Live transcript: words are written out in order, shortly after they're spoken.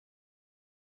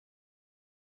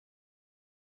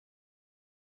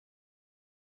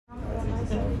It's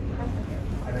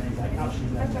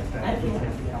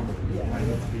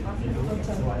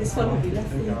funny, we left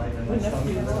the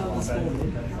hotel this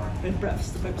morning, when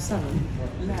breakfast about 7,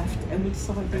 left, and we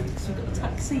decided, because we got a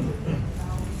taxi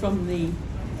from the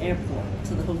airport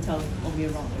to the hotel on the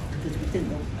arrival, because we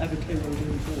didn't know ever clear where we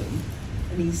were going.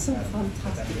 And he's so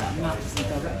fantastic at maps and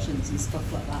directions and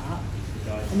stuff like that.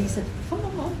 And he said,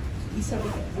 come on. He said,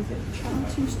 we've got tram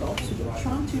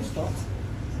 2 stops,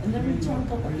 and then we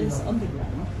turned up at this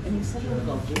underground, and he said, oh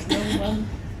God,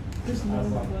 there's no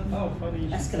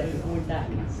escalator going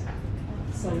down.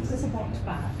 So there's a box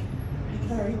back. He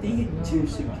carried the 2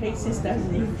 suitcases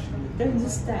down the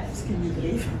steps, can you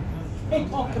believe?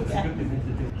 Came off again.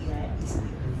 Yeah, exactly.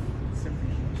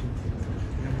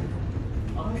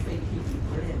 I think he'd be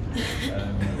brilliant.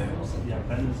 Yeah,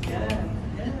 Ben's gone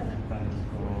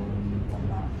on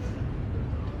that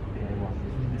BA1.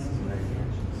 This is a very good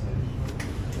option. So,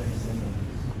 very similar.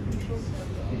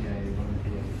 BA1 and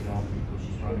BA3 people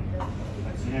she's running.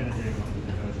 Like, so you know they're doing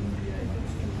the version of BA, like,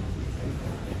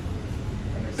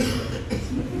 and they split it.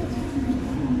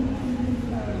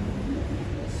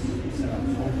 So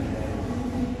that's all BA,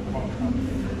 one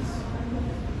company is,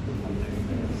 I'm doing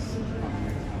this,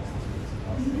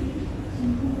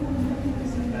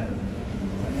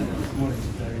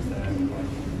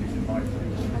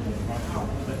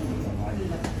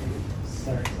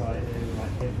 so excited,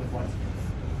 like hit with like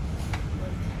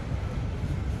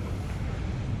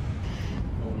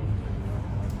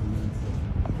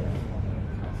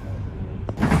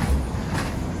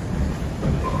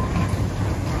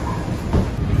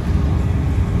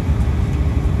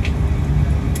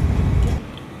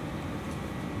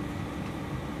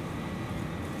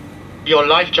Your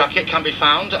life jacket can be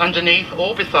found underneath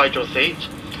or beside your seat.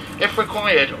 If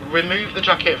required, remove the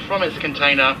jacket from its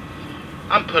container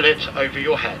and pull it over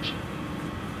your head.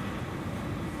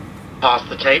 Pass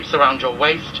the tapes around your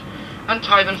waist and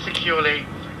tie them securely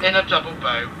in a double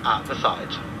bow at the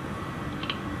side.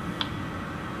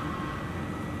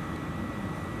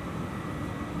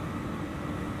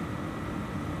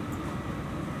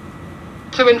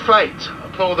 To inflate,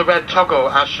 pull the red toggle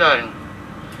as shown.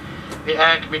 The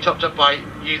air can be topped up by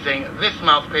using this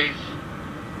mouthpiece.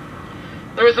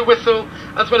 There is a whistle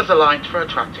as well as a light for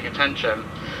attracting attention.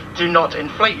 Do not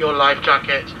inflate your life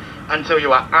jacket until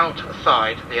you are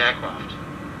outside the aircraft.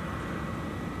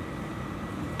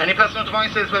 Any personal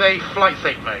devices with a flight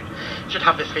safe mode should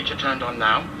have this feature turned on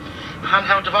now.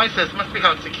 Handheld devices must be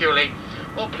held securely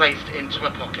or placed into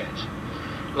a pocket.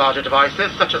 Larger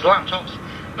devices such as laptops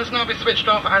must now be switched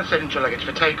off and set into luggage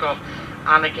for takeoff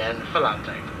and again for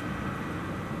landing.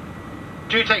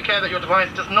 Do take care that your device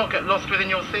does not get lost within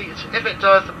your seat. If it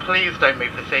does, please don't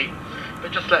move the seat,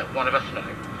 but just let one of us know.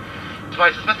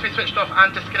 Devices must be switched off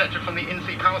and disconnected from the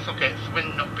in-seat power sockets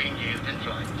when not being used in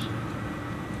flight.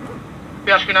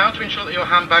 We ask you now to ensure that your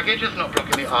hand baggage is not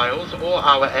blocking the aisles or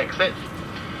our exits.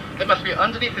 It must be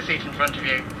underneath the seat in front of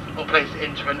you or placed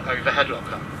into an overhead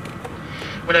locker.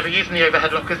 Whenever using the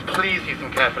overhead lockers, please use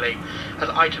them carefully, as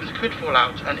items could fall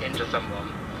out and injure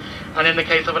someone. And in the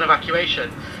case of an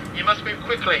evacuation, you must move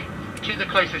quickly to the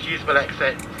closest usable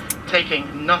exit,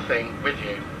 taking nothing with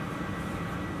you.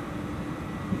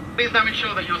 Please now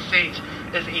ensure that your seat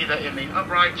is either in the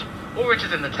upright or it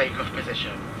is in the takeoff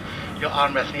position. Your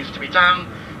armrest needs to be down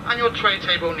and your tray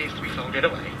table needs to be folded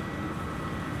away.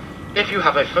 If you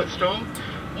have a footstool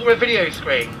or a video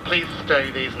screen, please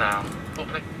stow these now.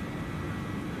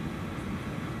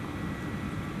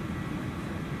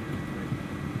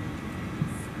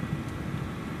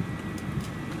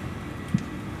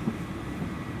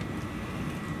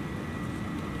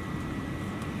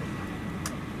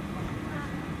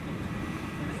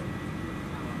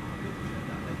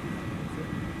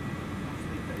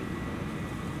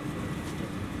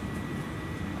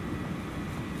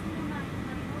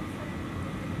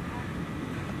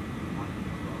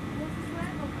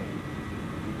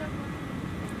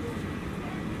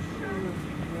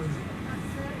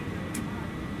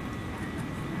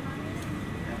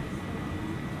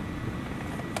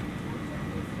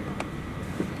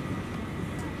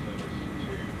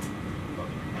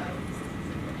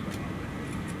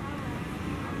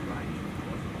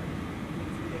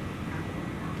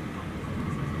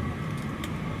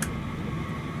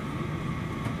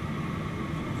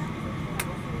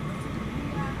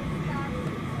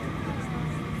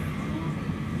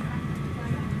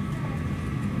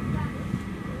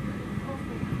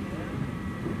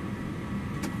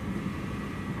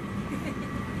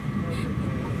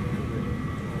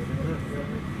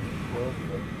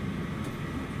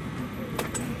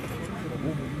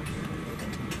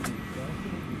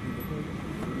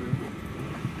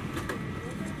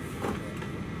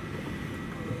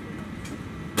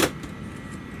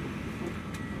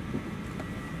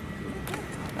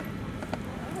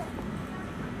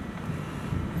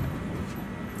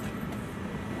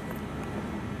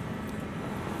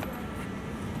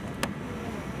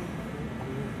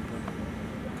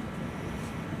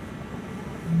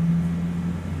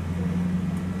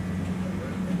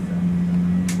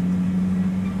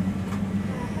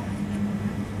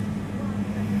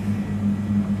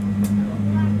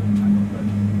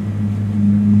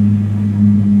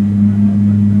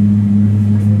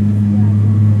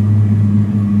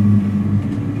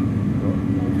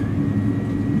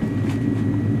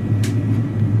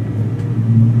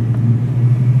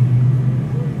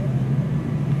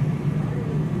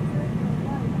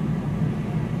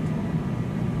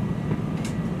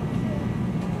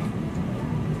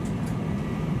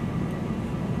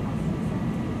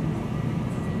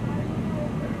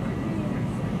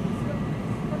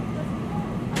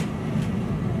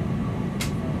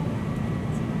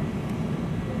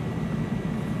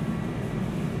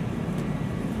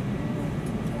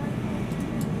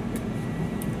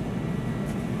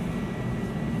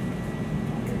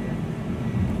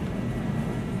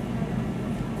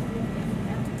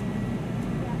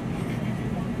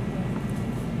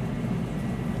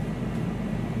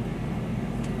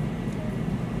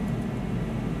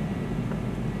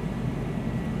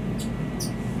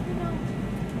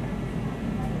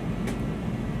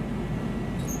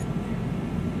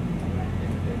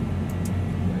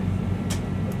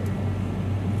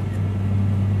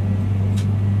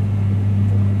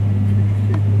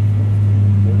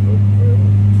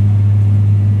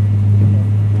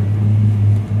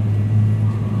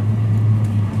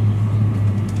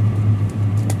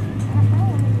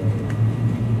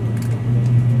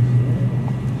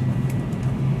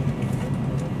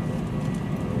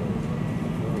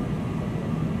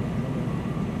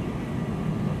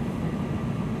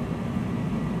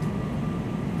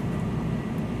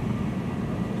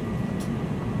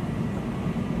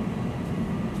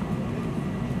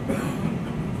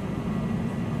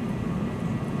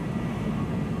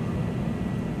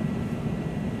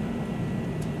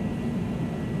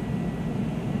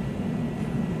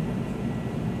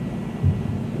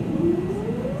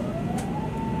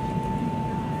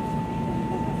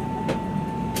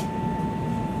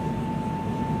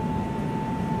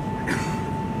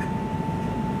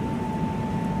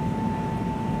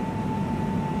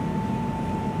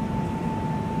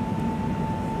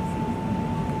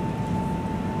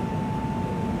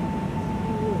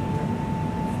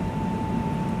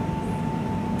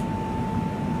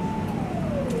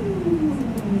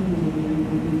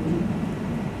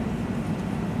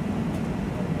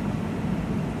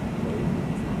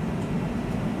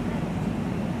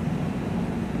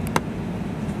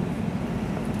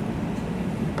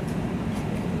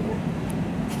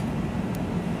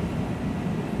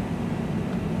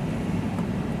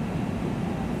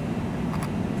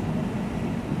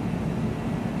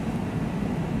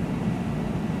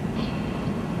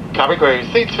 cabin crew,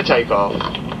 seats for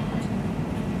takeoff.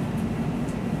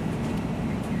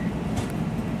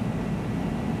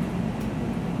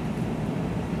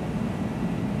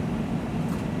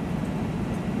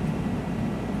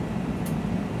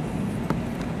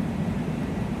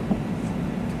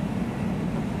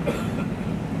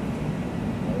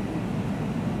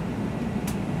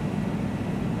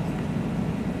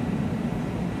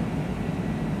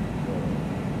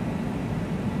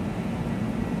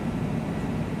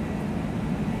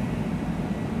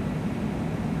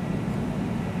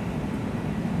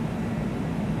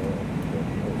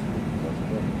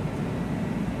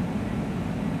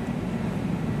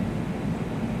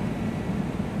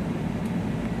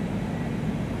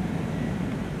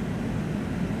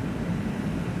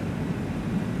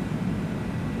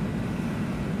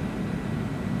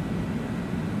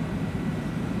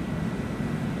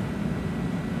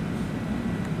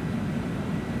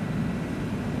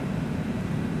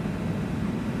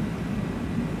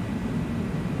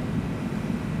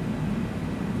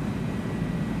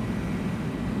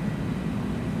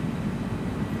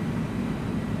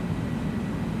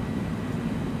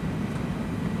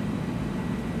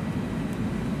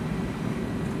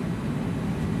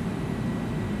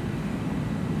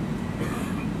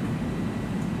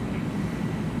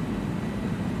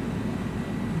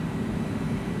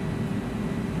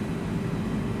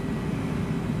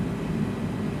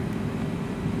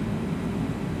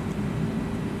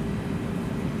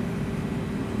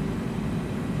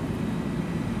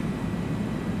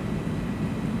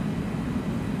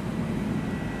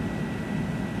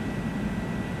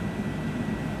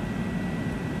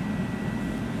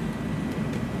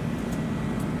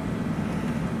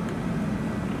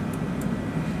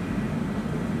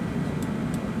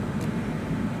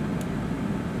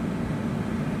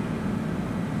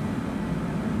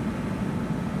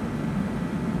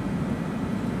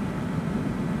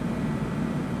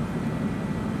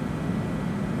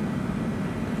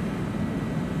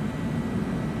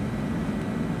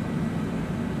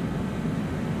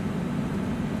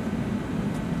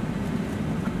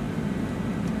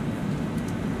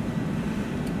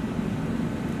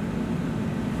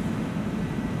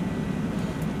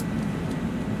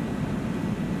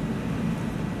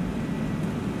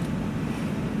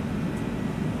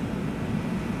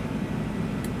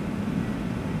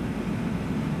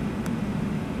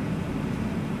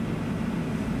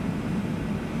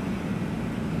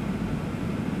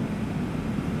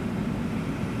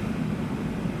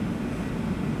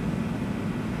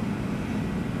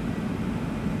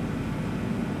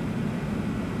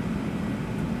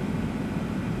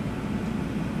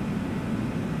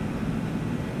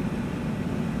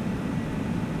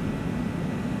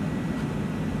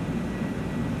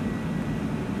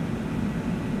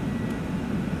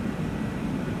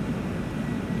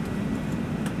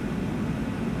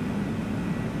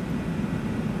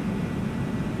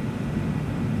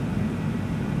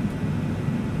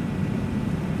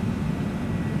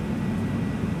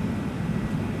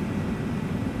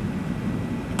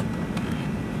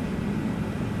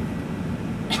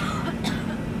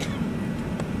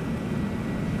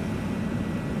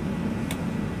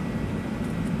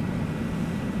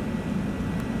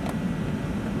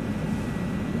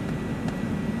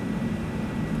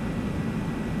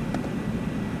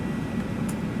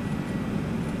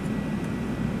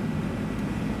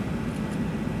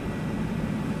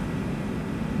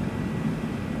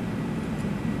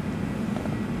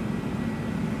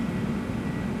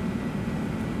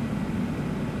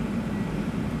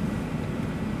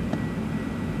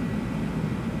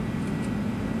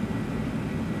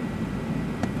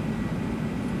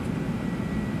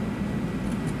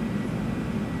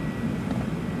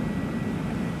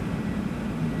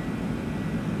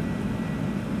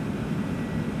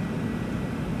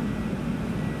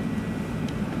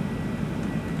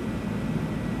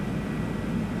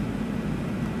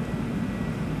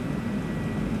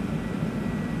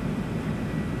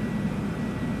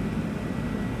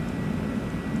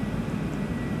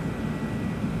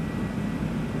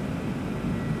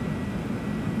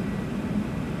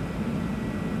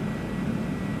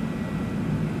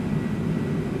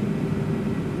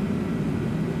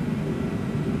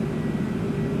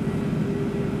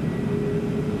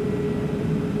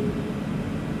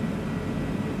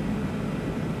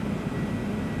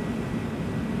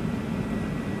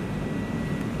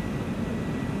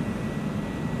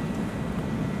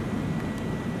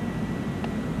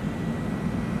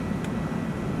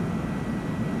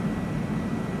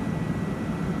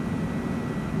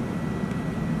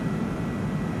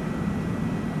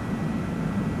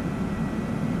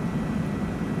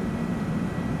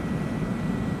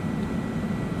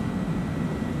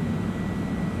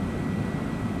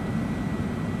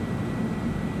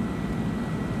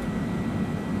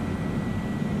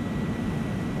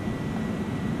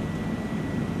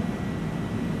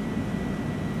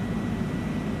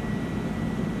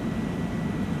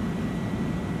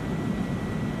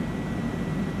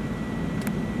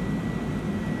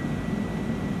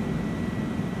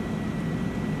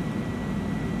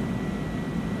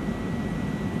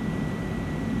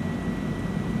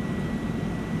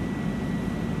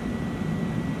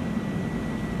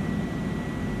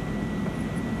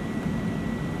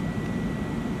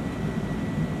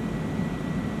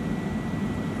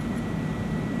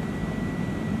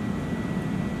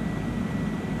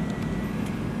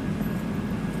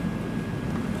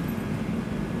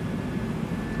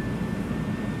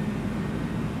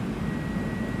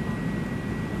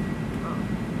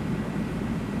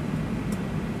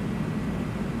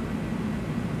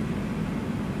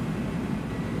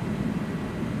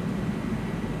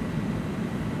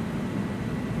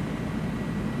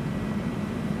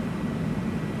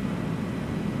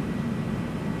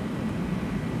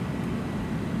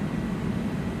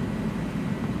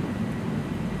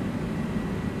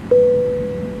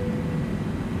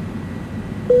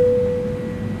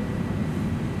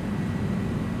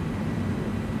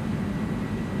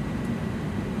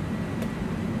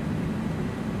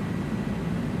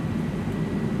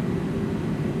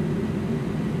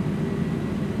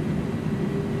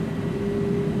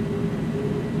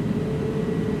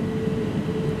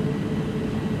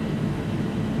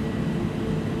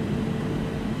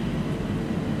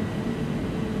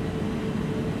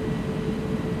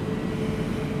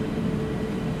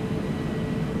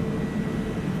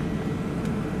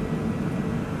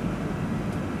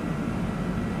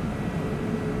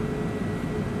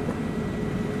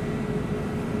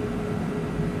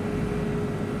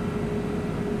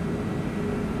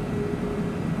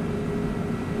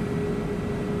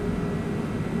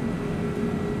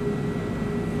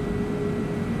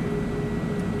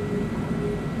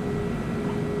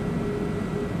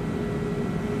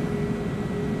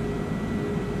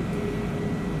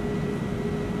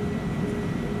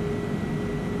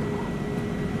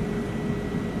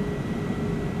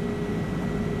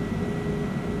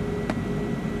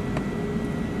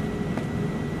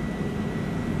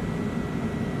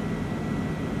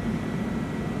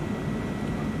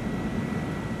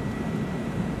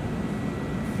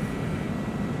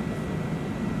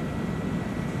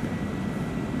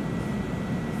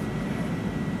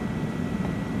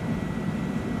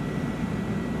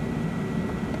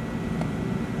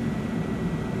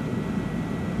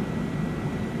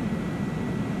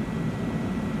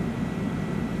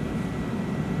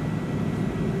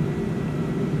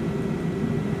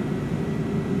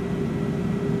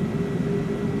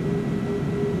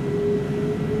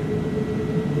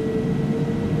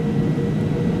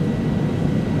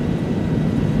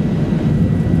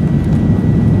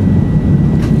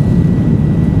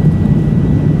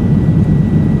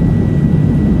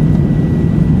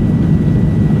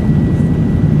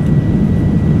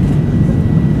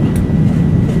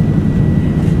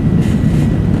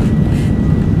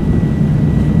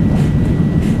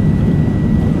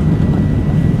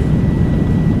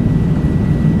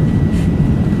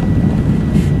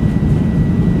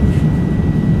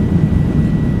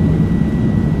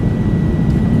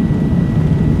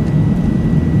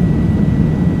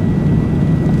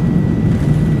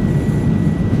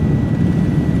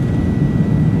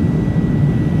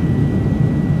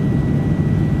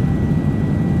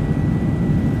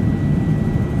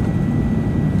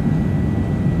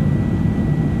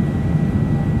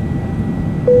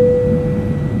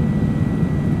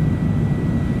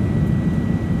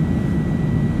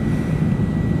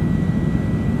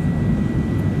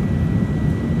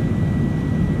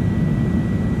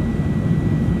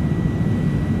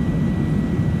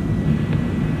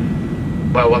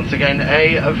 once again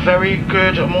a very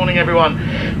good morning,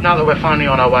 everyone. Now that we're finally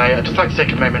on our way, I'd just like to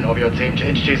take a moment of your team to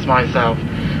introduce myself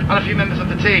and a few members of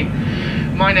the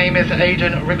team. My name is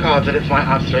Aidan Rickards, and it's my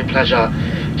absolute pleasure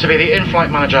to be the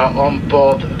in-flight manager on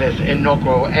board this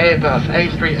inaugural Airbus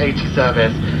A380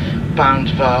 service bound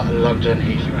for London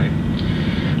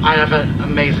Heathrow. I have an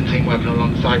amazing team working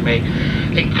alongside me,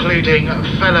 including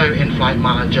fellow in-flight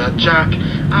manager Jack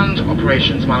and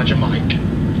operations manager Mike.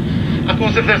 Of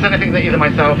course, if there's anything that either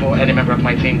myself or any member of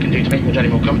my team can do to make your journey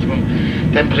more comfortable,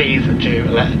 then please do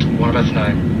let one of us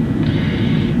know.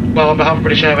 Well, on behalf of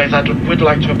British Airways, I would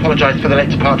like to apologise for the late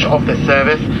departure of this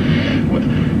service.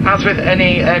 As with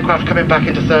any aircraft coming back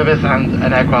into service, and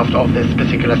an aircraft of this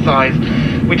particular size,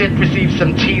 we did receive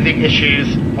some teething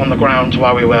issues on the ground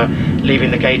while we were leaving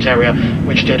the gate area,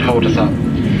 which did hold us up.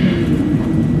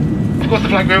 Of course, the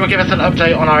flight crew will give us an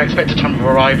update on our expected time of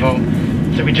arrival,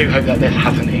 so we do hope that this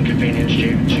hasn't inconvenienced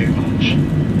you too much.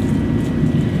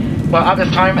 Well, at this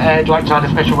time, I'd like to add a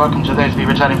special welcome to those of you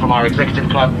returning from our executive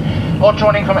club or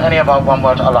joining from any of our One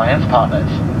World Alliance partners.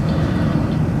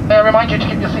 May I remind you to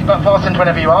keep your seatbelt fastened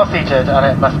whenever you are seated, and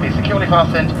it must be securely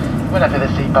fastened whenever the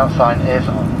seatbelt sign is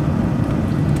on.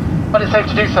 When it's safe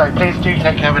to do so, please do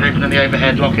take care when opening the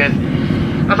overhead lockers,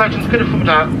 as items could have fallen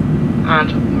out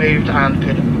and moved and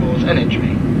could cause an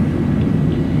injury.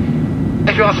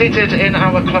 If you are seated in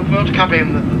our Club World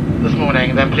cabin this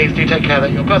morning, then please do take care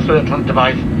that your personal electronic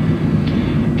device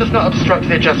does not obstruct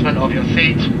the adjustment of your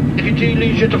seat. If you do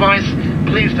lose your device,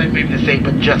 please don't move the seat,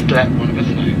 but just let one of us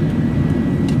know.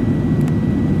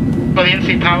 Well, the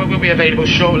in-seat power will be available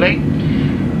shortly,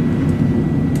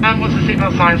 and once the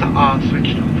seatbelt signs are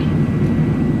switched off.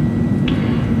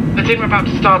 The team are about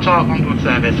to start our onboard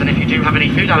service, and if you do have any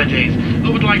food allergies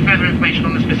or would like further information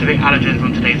on the specific allergens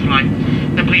on today's flight,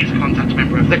 then please contact a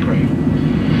member of the crew.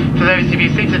 For those of you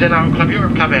seated in our Club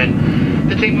Europe cabin,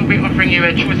 the team will be offering you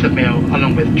a choice of meal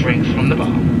along with drinks from the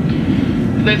bar.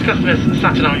 For those customers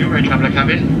sat in our Euro Traveller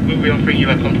cabin, we'll be offering you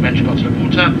a complimentary bottle of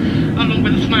water along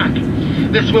with a snack.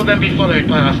 This will then be followed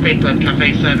by our Speedbird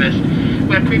Cafe service,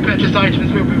 where pre-purchased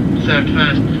items will be served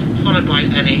first, followed by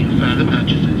any further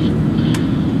purchases.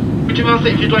 We do ask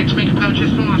that if you'd like to make a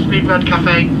purchase from our Speedbird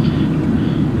Cafe,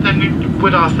 then we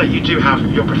would ask that you do have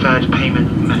your preferred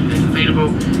payment method available,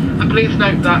 and please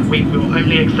note that we will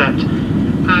only accept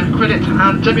credit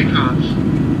and debit cards.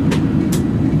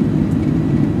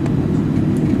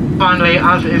 Finally,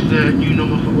 as is the new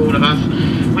normal for all of us,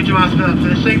 we do ask that for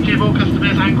the safety of all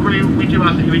customers and crew, we do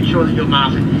ask that you ensure that your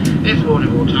mask is worn at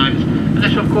all times,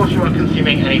 unless of course you are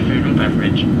consuming any food or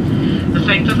beverage. The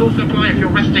same does also apply if you're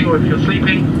resting or if you're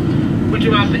sleeping. We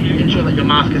do ask that you ensure that your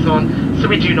mask is on, so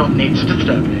we do not need to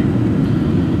disturb you.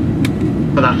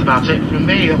 But that's about it from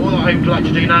me. All I would like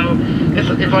to do now is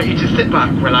invite you to sit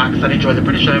back, relax, and enjoy the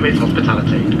British Airways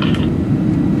hospitality.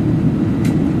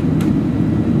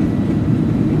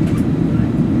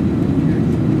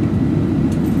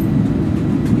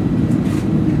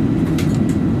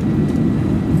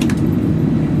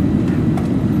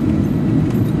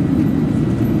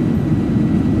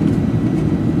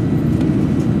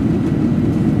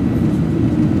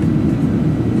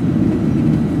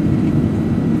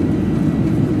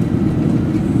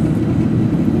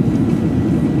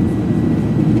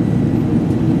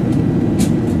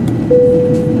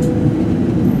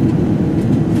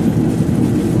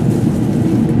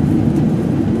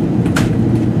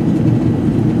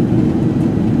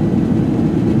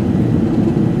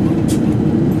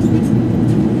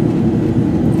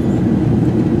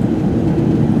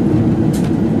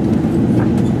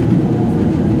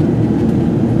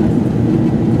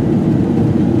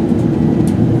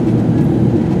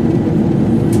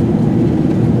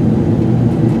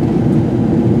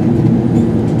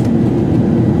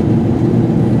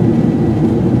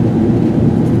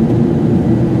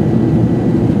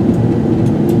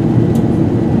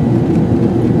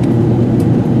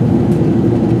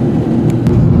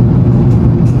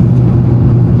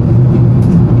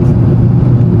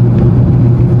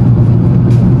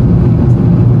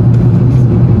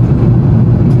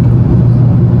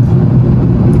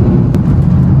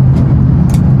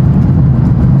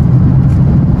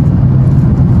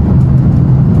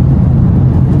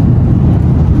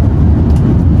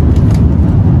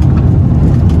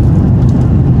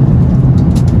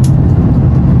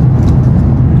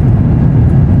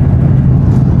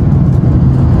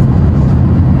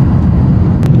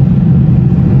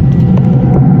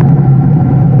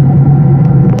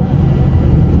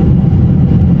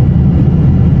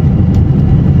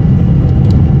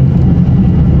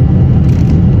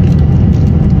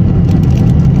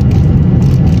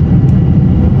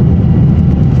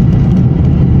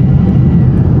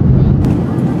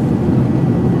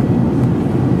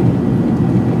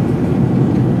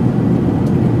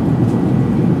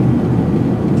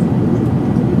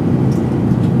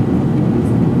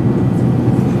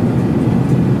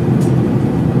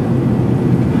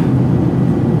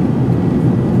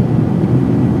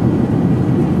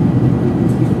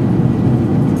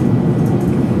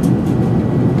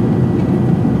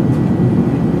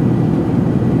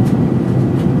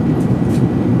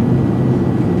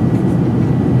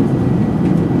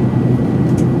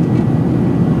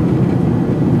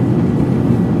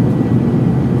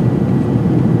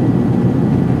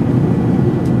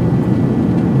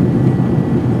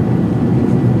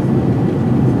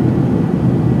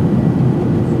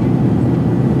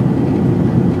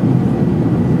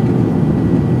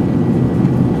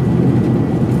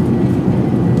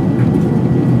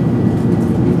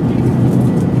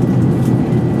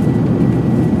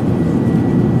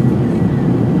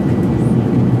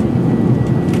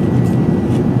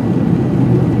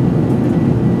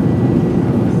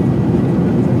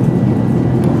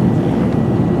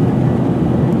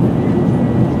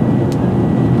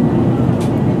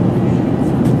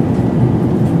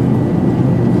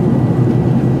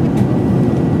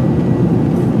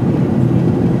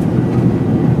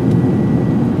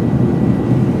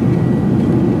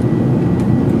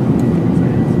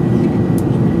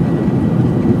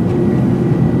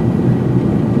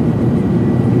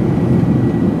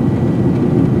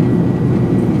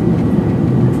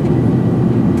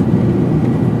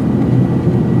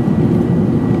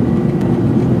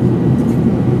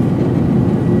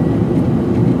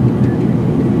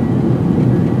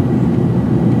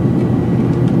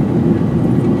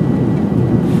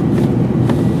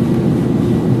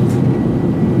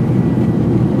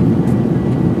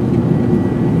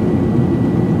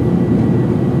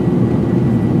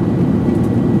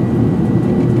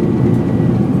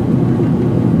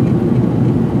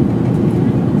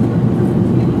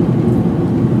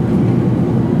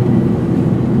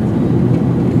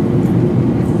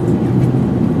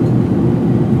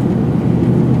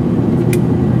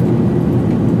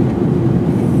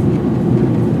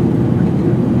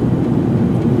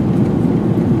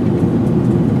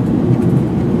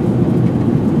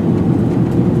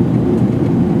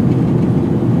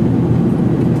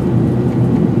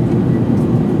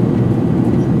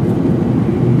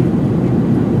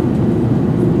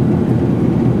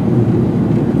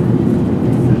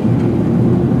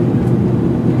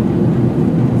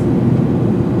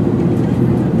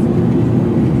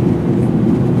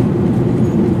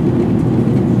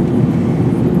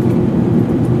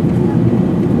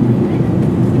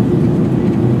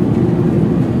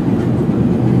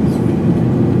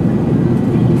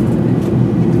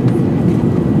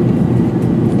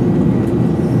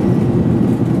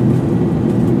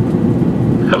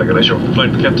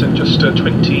 flight captain, just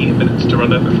 20 minutes to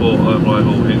run out before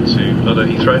arrival into London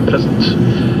Heathrow.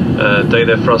 Pleasant day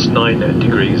there for us, 9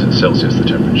 degrees Celsius the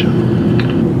temperature.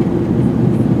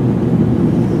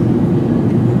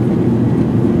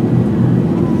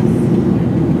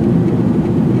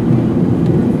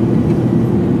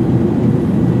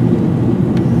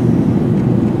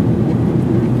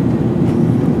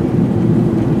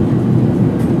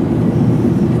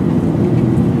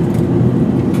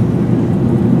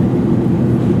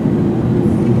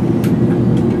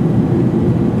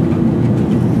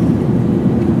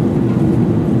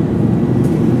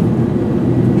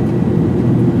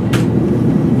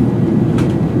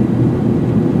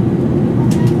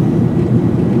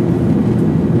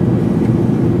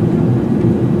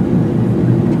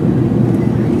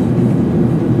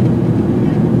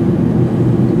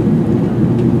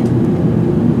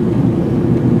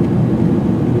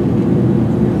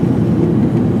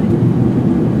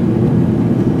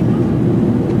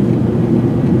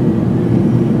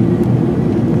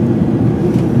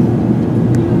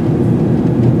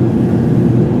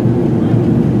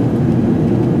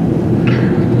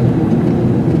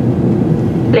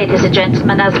 Ladies and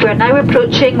gentlemen, as we are now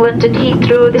approaching London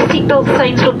Heathrow, the seatbelt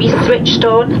signs will be switched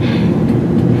on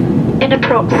in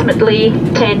approximately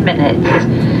 10 minutes.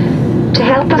 To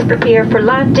help us prepare for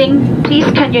landing, please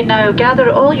can you now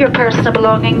gather all your personal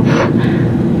belongings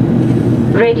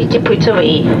ready to put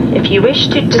away. If you wish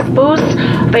to dispose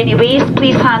of any waste,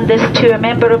 please hand this to a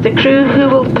member of the crew who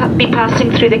will be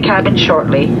passing through the cabin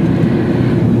shortly.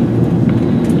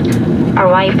 Our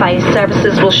Wi-Fi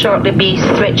services will shortly be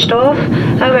switched off.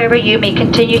 However, you may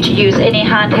continue to use any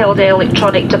handheld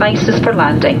electronic devices for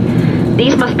landing.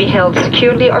 These must be held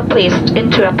securely or placed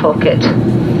into a pocket.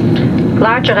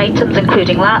 Larger items,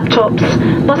 including laptops,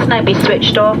 must now be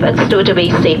switched off and stowed away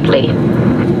safely.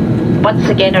 Once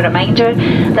again, a reminder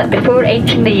that before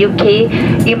entering the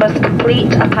UK, you must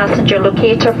complete a passenger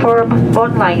locator form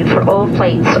online for all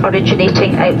flights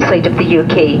originating outside of the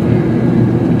UK.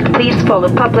 Please follow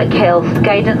public health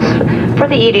guidance for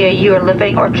the area you are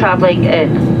living or travelling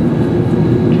in.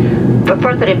 For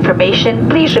further information,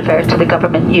 please refer to the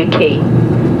Government UK.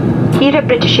 Here at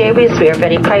British Airways, we are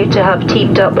very proud to have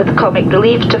teamed up with Comic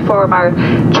Relief to form our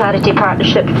charity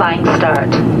partnership Flying Start.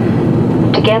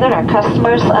 Together, our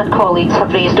customers and colleagues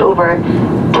have raised over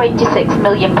 £26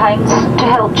 million to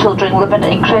help children living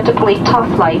incredibly tough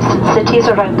lives in cities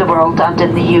around the world and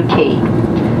in the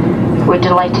UK. We're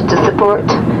delighted to support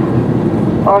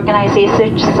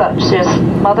organisations such as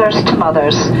Mothers to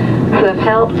Mothers, who have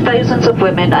helped thousands of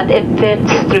women and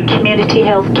infants through community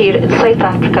health care in South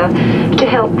Africa to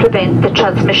help prevent the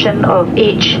transmission of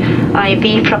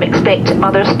HIV from expectant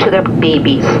mothers to their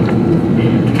babies.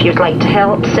 If you'd like to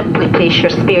help, simply place your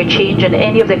spare change in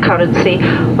any of the currency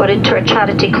or into a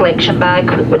charity collection bag,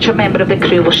 which a member of the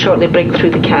crew will shortly bring through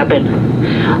the cabin.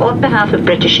 On behalf of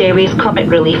British Airways,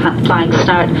 Comic Relief and Flying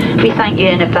Start, we thank you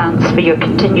in advance for your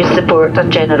continued support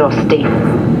and generosity.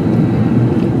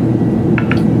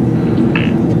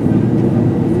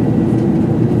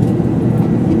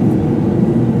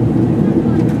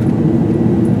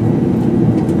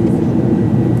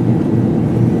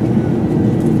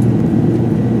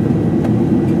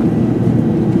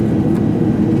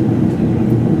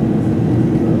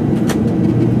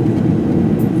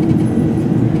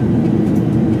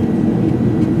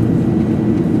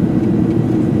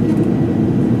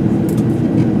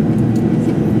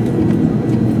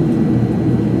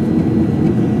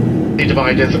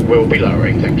 Dividers will be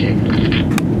lowering, thank you.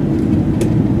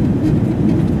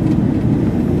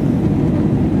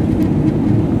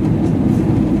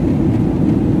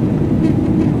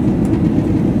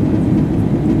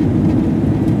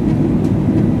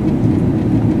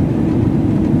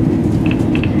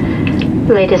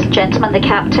 Ladies and gentlemen, the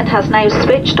captain has now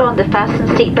switched on the fasten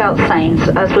seatbelt signs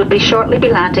as we'll be shortly be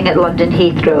landing at London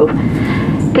Heathrow.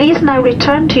 Please now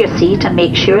return to your seat and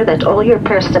make sure that all your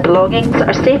personal belongings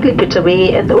are safely put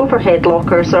away in the overhead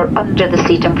lockers or under the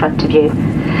seat in front of you.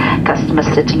 Customers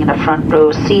sitting in a front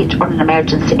row seat or an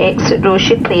emergency exit row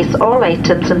should place all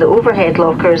items in the overhead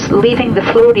lockers, leaving the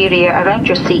floor area around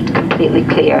your seat completely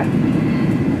clear.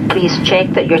 Please check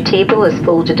that your table is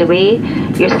folded away,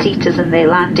 your seat is in the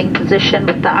landing position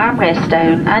with the armrest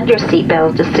down, and your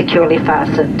seatbelt is securely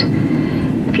fastened.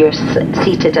 If you're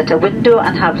seated at a window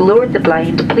and have lowered the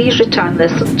blind, please return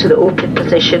this to the open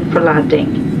position for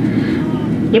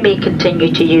landing. You may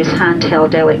continue to use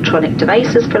handheld electronic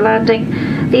devices for landing.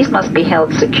 These must be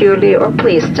held securely or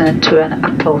placed into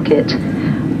a pocket.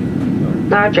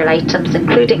 Larger items,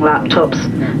 including laptops,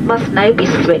 must now be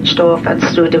switched off and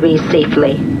stowed away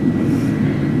safely.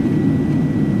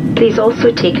 Please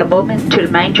also take a moment to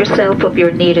remind yourself of your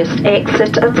nearest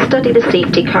exit and study the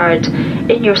safety card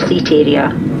in your seat area.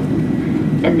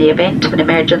 In the event of an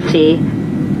emergency,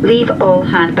 leave all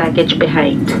hand baggage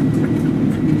behind.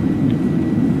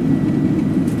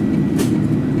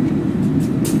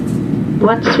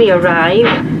 Once we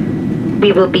arrive,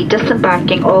 we will be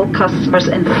disembarking all customers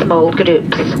in small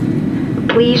groups.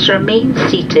 Please remain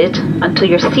seated until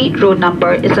your seat row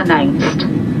number is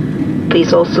announced.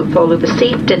 Please also follow the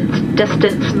safe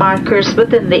distance markers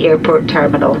within the airport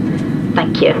terminal.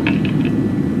 Thank you.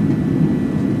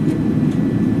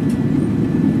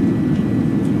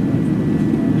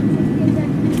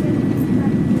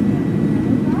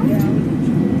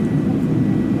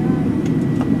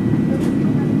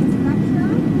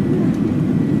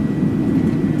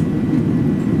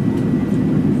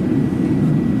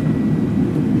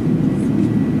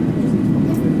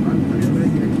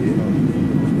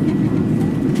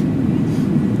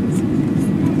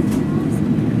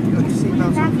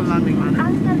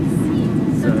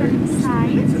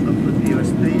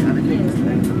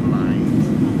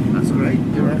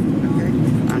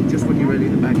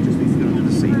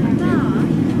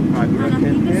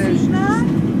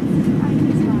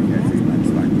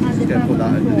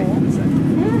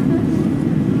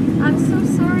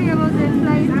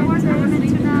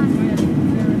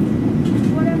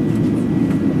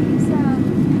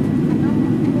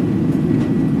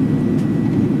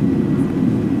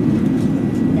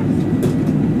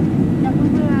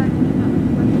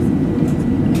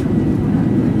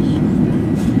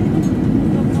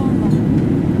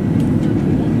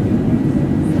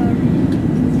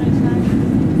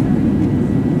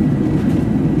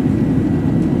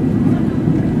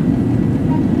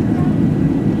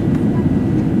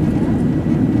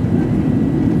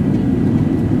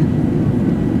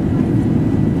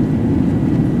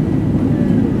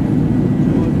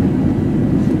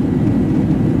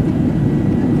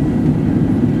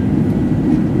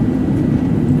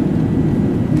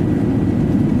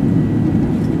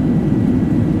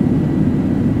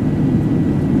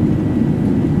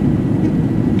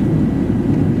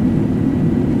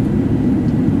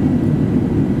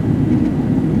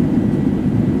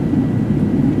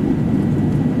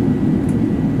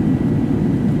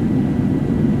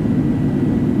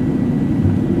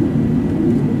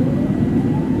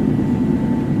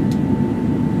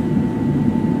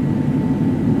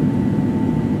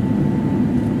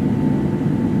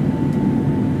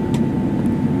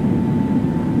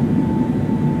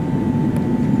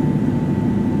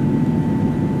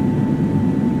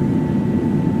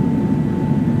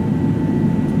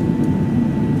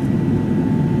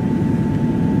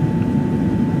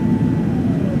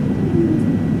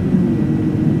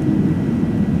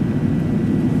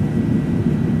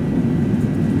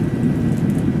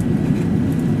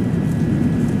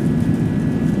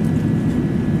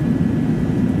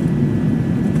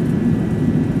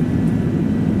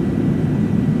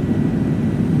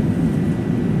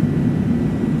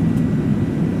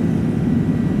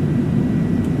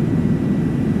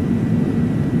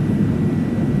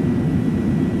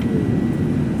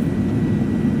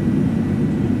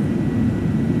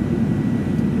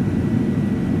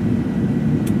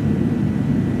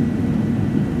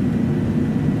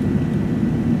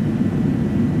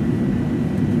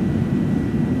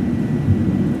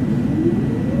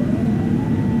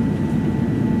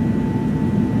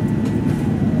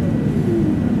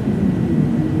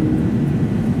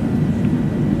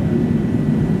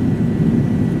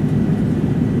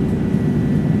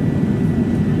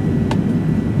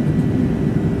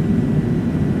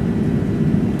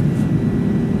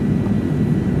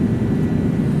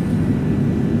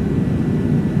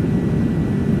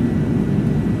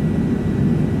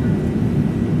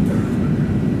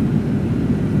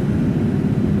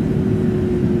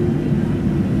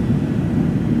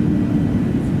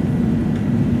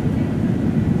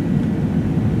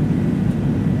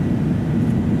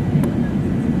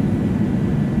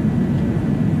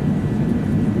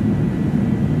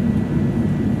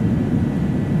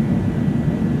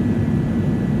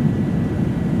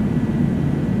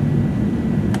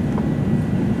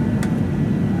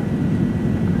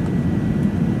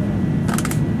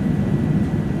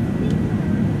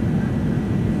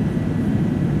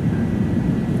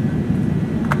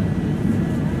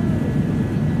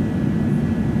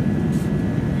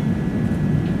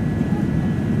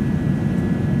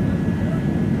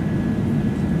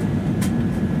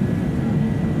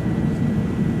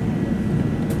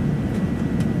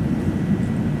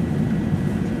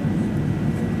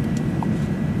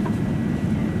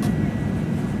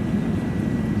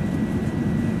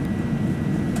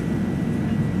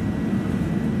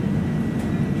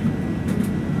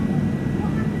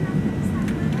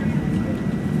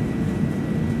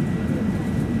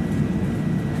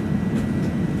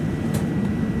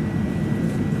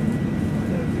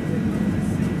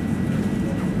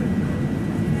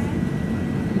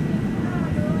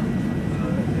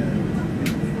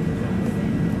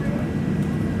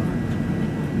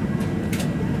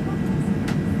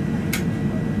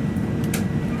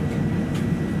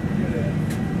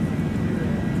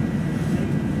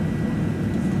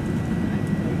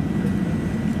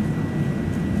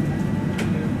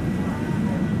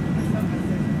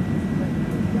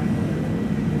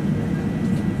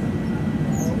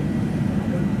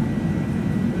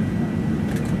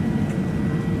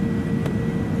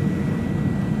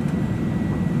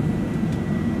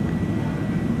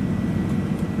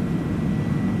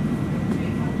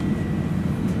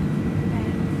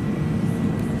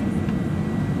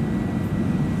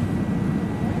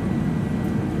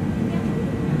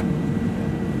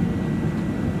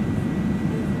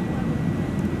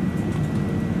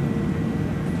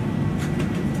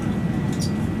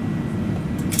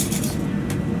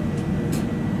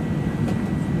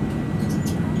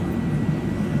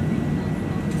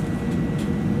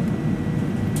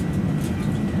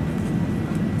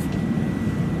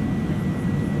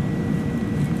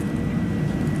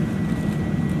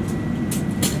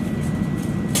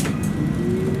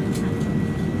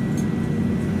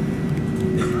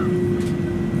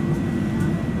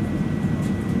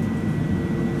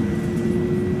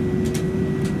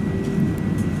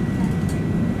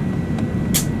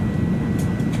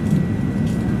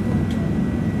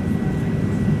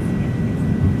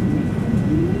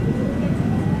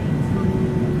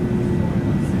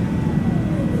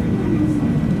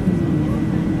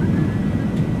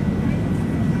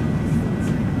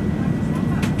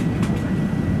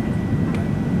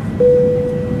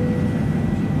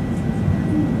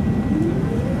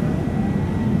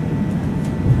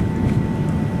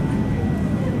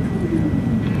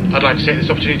 like to take this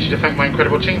opportunity to thank my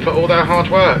incredible team for all their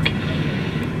hard work.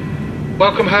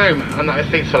 Welcome home, and that is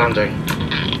seats for landing.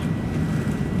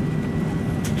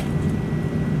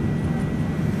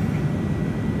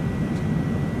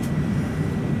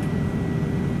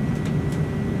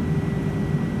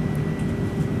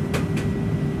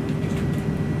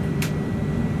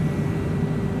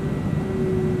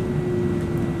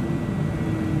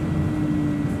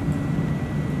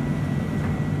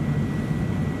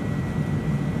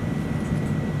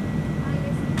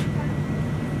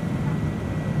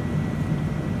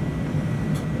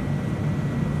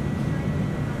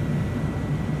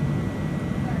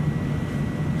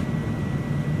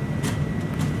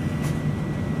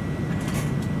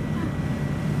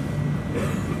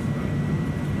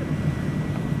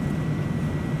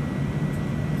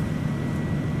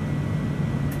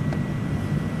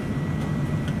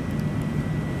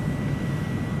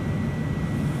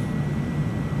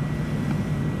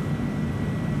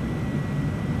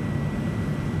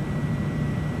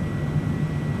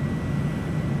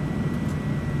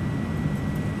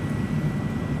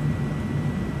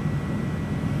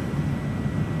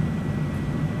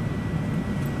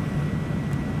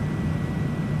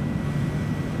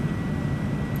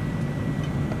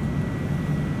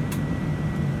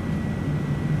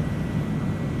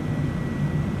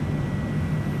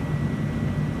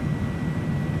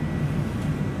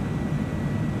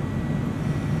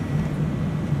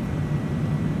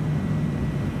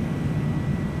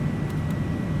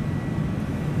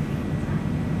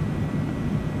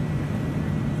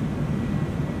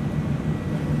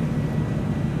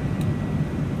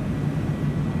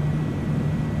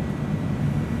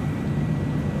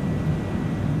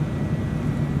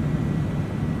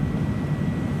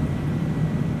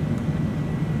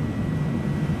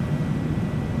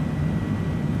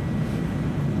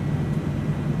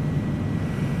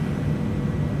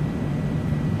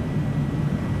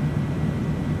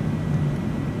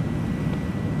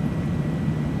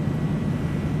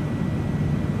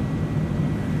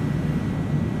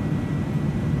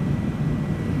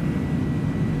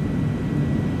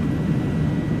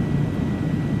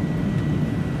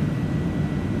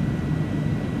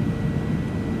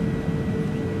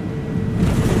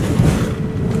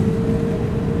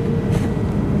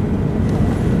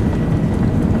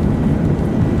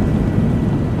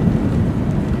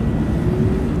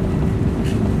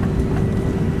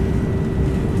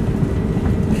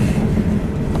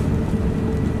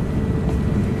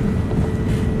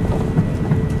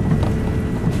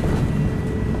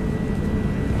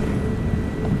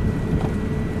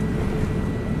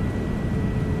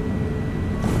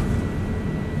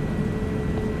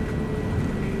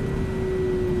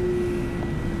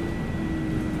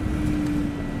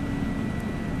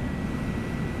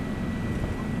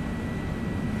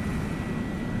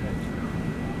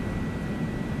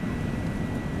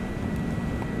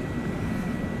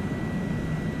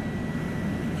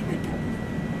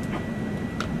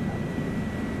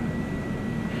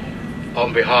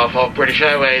 On behalf of British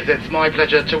Airways, it's my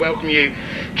pleasure to welcome you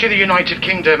to the United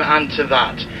Kingdom and to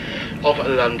that of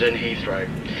London Heathrow.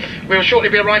 We will shortly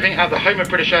be arriving at the home of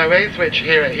British Airways, which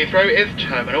here at Heathrow is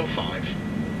Terminal 5.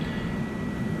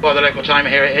 While the local time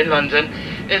here in London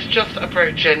is just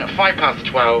approaching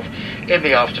 12:05 in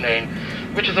the afternoon,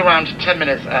 which is around 10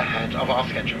 minutes ahead of our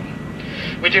schedule.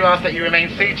 We do ask that you remain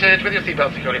seated with your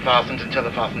seatbelt securely fastened until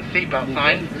the fasten seatbelt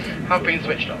signs have been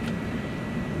switched off.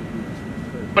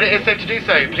 But it is safe to do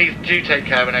so. Please do take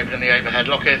care when opening the overhead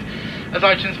lockers, as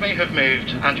items may have moved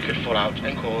and could fall out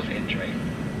and cause injury.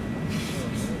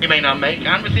 You may now make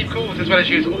and receive calls as well as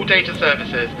use all data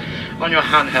services on your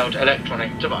handheld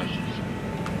electronic devices.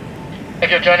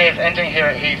 If your journey is ending here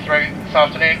at Heathrow this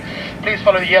afternoon, please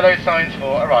follow the yellow signs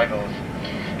for arrivals.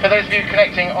 For those of you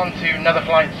connecting onto another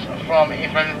flights from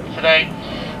Heathrow today,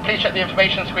 please check the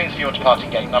information screens for your departing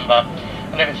gate number,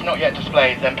 and if it's not yet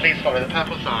displayed, then please follow the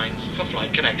purple signs for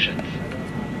flight connections.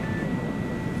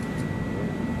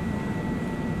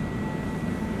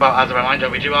 Well, as a reminder,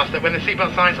 we do ask that when the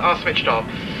seatbelt signs are switched off,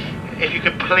 if you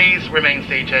could please remain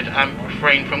seated and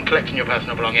refrain from collecting your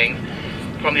personal belongings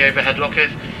from the overhead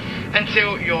lockers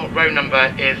until your row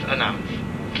number is announced.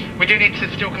 We do need to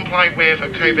still comply with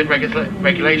COVID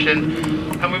regulations,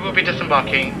 and we will be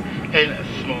disembarking in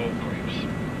small groups.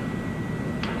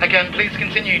 Again, please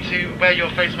continue to wear your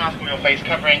face mask or your face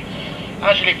covering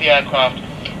as you leave the aircraft.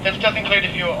 This does include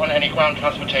if you're on any ground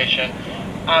transportation,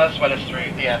 as well as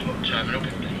through the airport terminal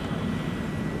building.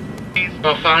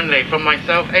 Well, finally, from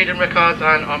myself, Aidan Rickards,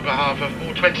 and on behalf of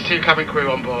all 22 cabin crew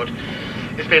on board,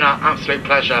 it's been our absolute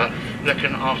pleasure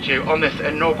looking after you on this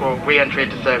inaugural re-entry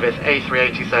into service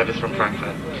A380 service from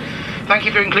Frankfurt. Thank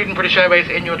you for including British Airways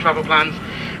in your travel plans,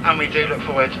 and we do look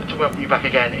forward to welcoming you back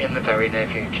again in the very near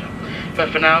future.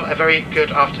 But for now, a very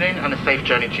good afternoon and a safe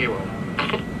journey to you all.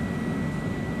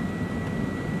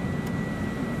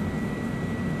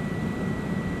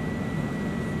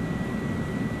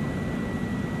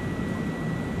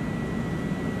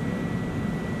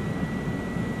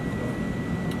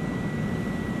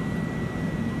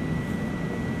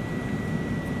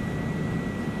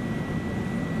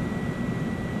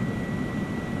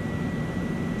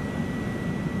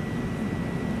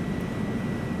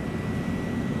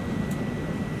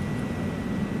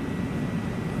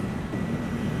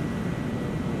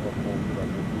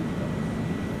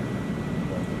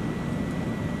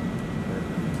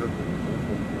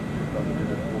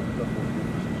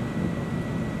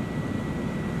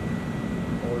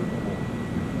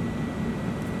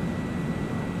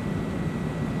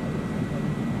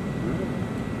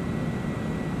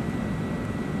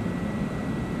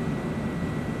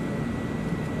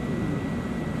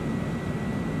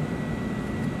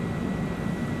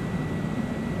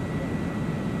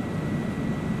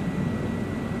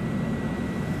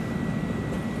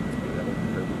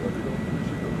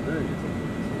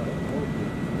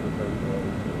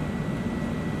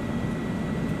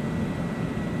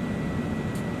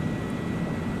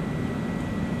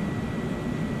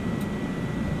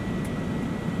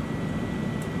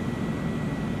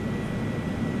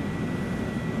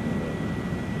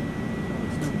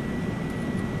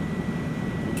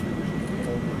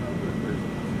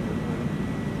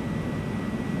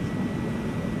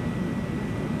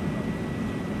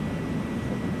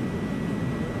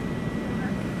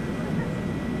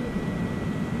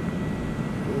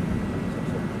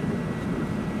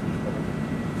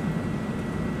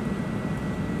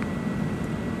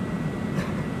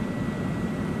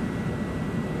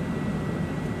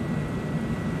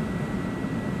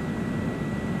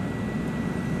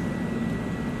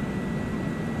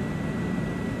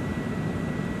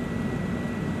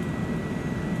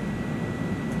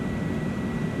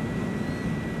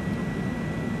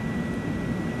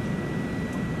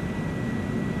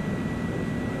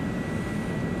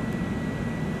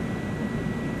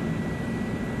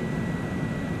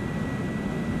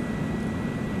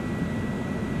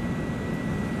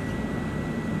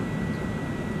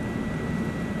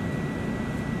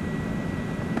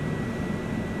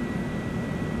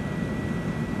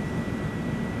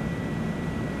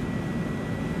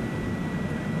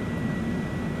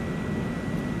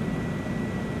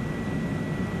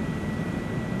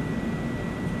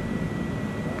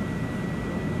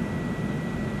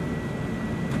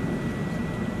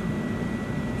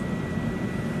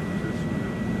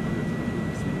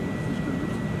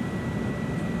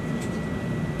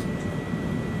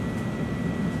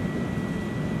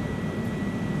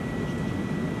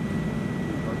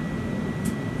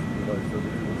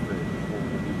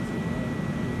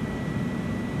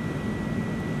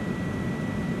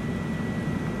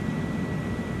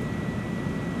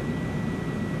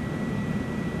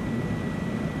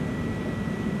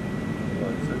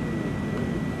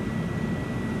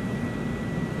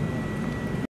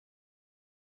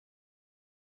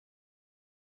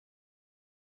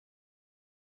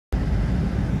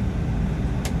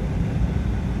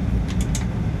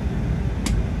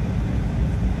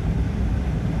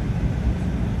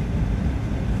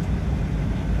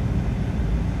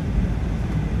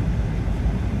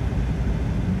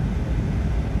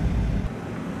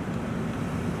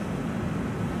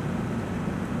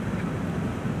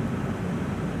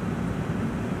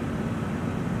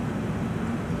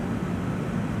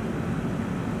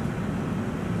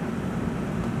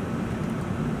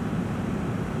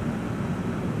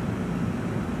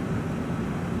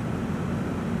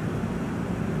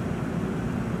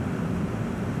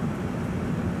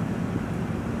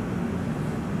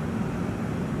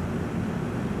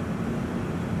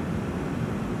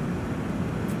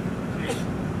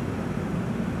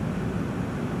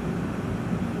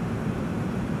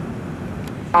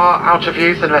 Are out of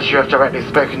use unless you have directly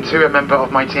spoken to a member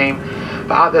of my team,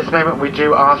 but at this moment we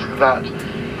do ask that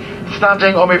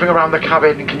standing or moving around the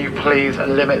cabin, can you please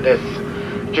limit this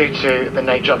due to the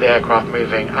nature of the aircraft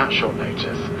moving at short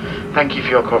notice. Thank you for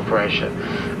your cooperation.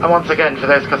 And once again, for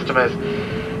those customers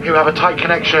who have a tight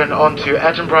connection onto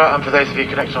Edinburgh and for those of you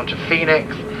connected onto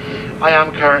Phoenix, I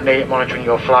am currently monitoring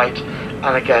your flight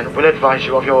and again will advise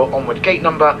you of your onward gate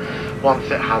number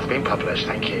once it has been published.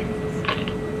 Thank you.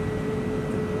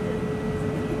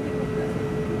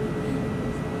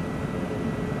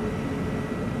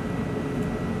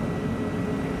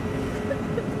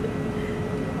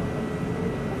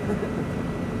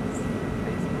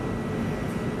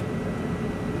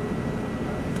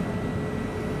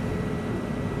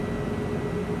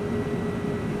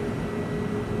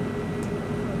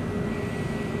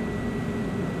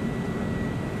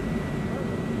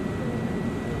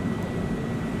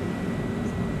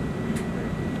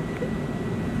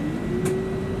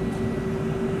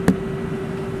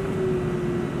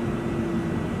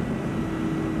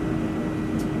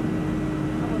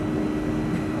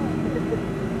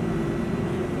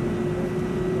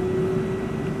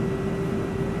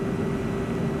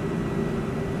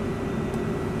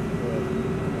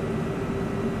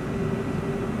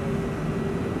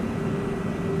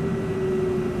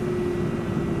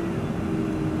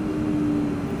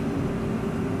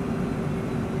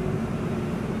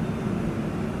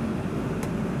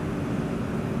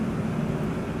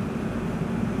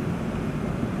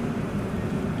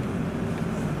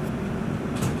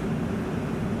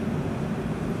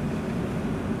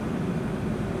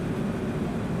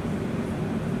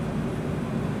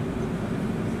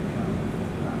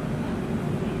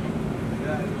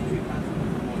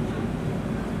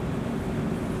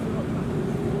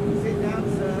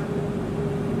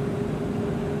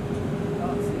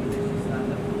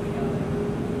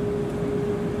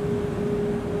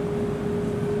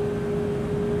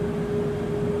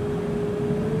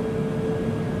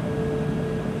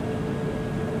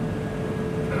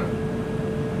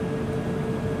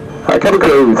 Cabin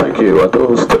crew, thank you. Our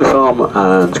doors to disarm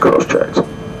and cross-checked.